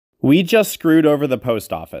We just screwed over the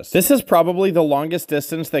post office. This is probably the longest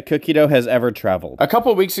distance that Cookie Dough has ever traveled. A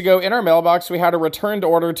couple weeks ago, in our mailbox, we had a returned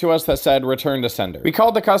order to us that said return to sender. We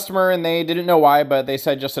called the customer and they didn't know why, but they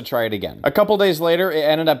said just to try it again. A couple days later, it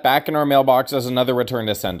ended up back in our mailbox as another return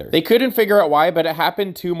to sender. They couldn't figure out why, but it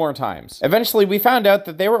happened 2 more times. Eventually, we found out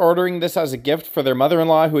that they were ordering this as a gift for their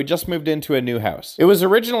mother-in-law who had just moved into a new house. It was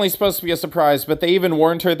originally supposed to be a surprise, but they even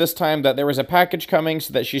warned her this time that there was a package coming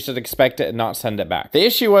so that she should expect it and not send it back. The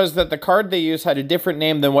issue was that the card they used had a different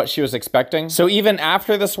name than what she was expecting. So even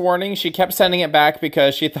after this warning, she kept sending it back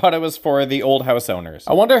because she thought it was for the old house owners.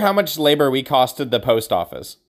 I wonder how much labor we costed the post office.